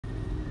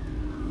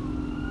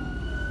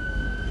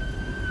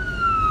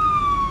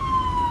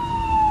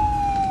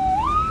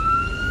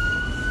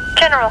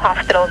General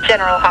Hospital,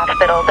 General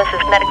Hospital. This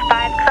is Medic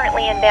 5,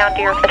 currently inbound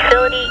to your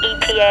facility,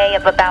 ETA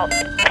of about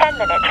 10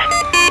 minutes.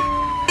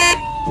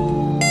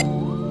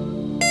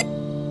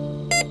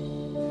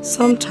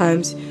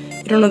 Sometimes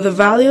you don't know the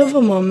value of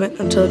a moment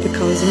until it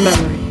becomes a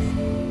memory.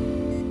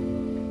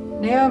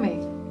 Naomi.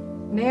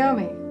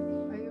 Naomi.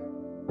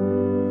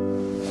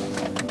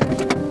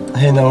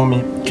 Hey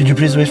Naomi, could you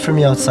please wait for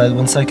me outside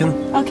 1 second?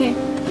 Okay.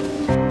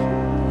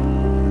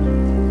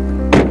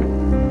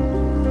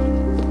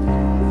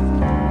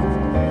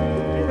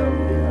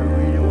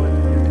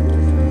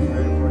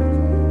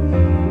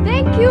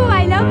 Thank you,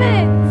 I love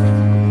it.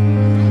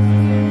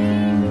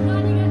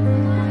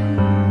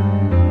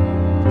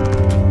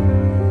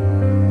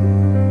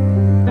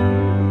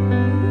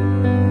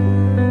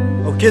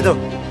 Oh kiddo,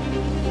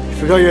 you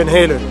forgot your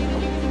inhaler.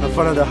 Have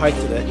fun on the hike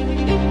today.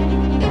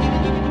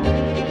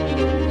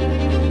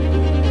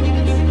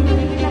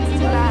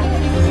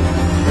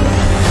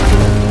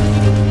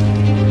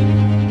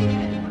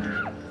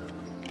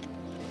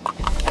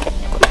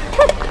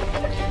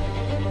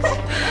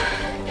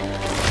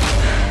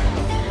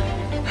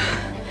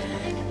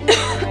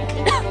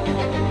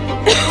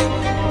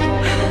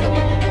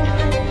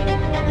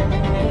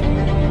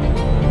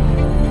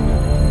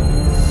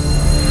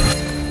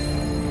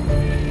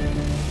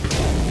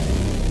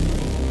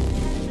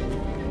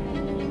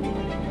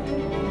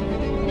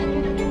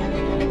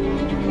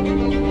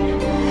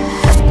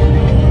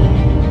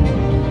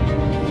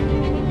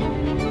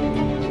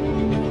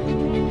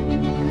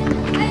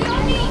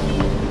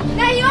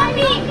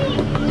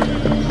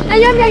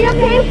 Naomi, are you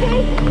okay?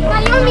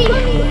 Naomi!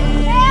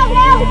 Help!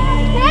 Help!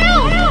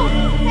 Help!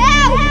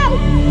 Help! Help!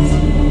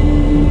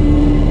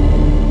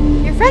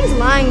 Your friend's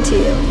lying to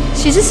you.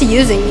 She's just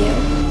using you.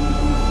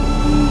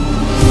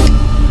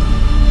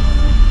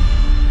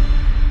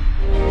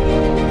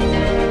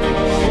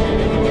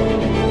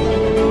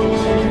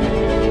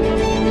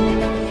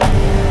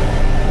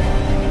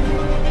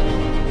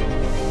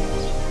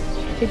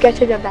 If you get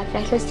rid of that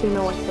necklace, you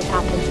know what would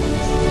happen to us.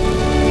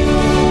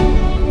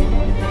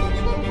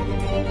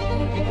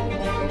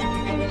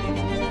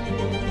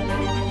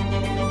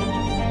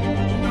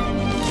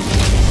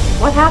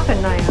 What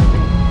happened, Naomi?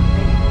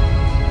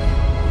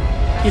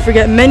 You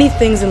forget many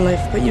things in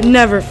life, but you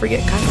never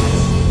forget kindness.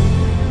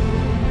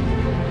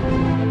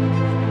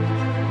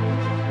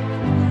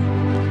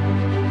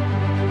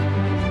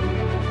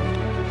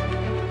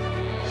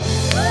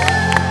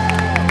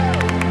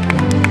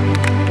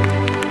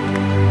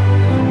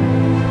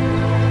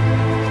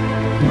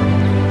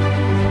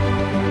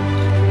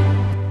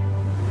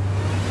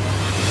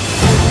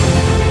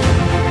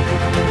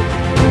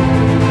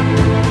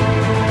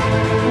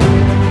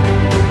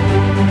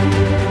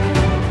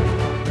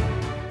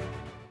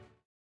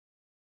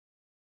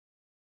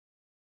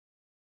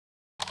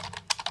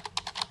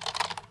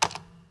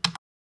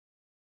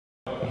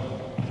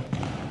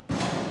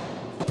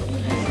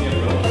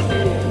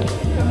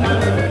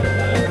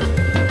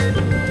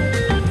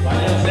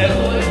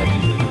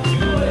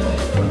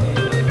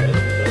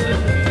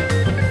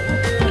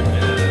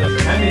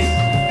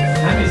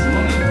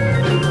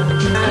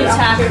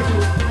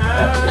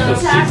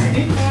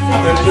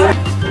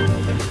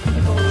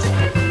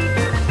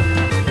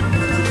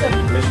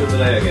 Measure the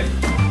leg again.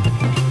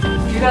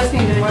 You guys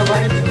need to more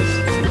light.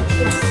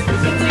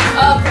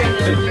 Okay.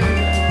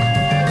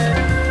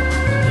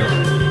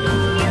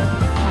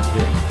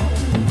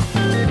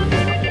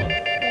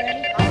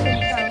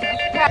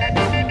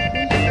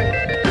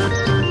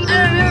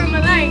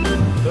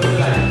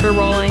 We're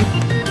rolling.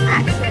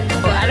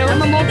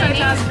 I'm a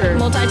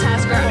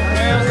multitasker.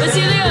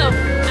 Basilio,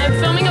 I'm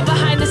filming a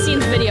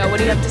behind-the-scenes video. What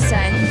do you have to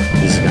say?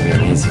 This is gonna be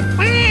amazing.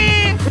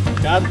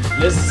 God,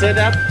 let's set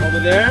up over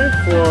there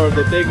for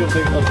the take of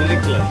the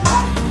necklace.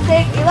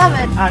 Take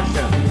 11.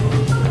 Action.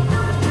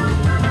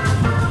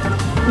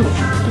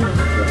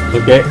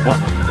 Okay.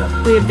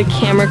 We have the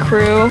camera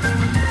crew.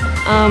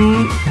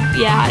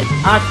 Yeah.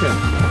 Action.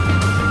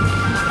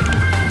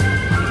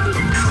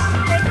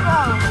 Take 12.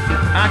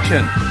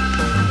 Action.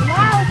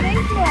 Wow,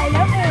 thank you. I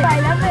love it. I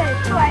love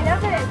it. I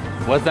love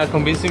it. Was that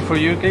convincing for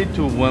you, okay,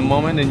 to one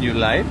moment in your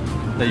life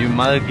that your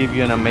mother give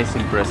you an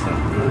amazing present?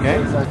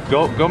 Okay?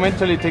 Go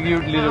mentally, take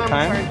your little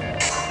time.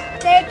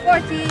 Take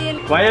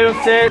 14. Quiet on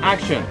set,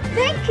 action.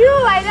 Thank you.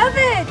 I love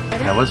it.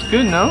 That was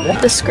good, no?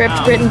 The script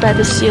written by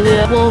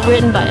Basilio. Well,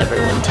 written by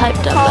everyone.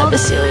 Typed up by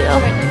Basilio.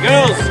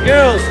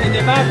 Girls, in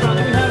the background,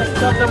 do we have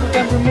stuff that we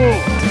can remove?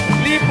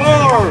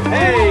 Sleeper!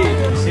 Hey!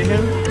 You see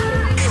him?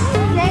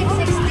 Take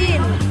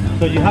 16.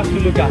 So you have to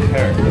look at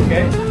her,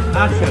 okay?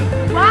 Action.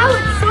 Wow,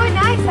 it's so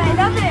nice. I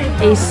love it.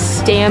 A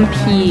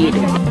stampede.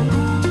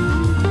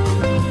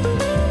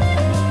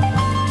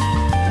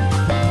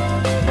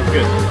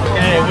 Good.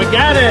 Okay, we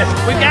got it!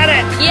 We got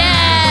it!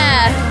 Yeah!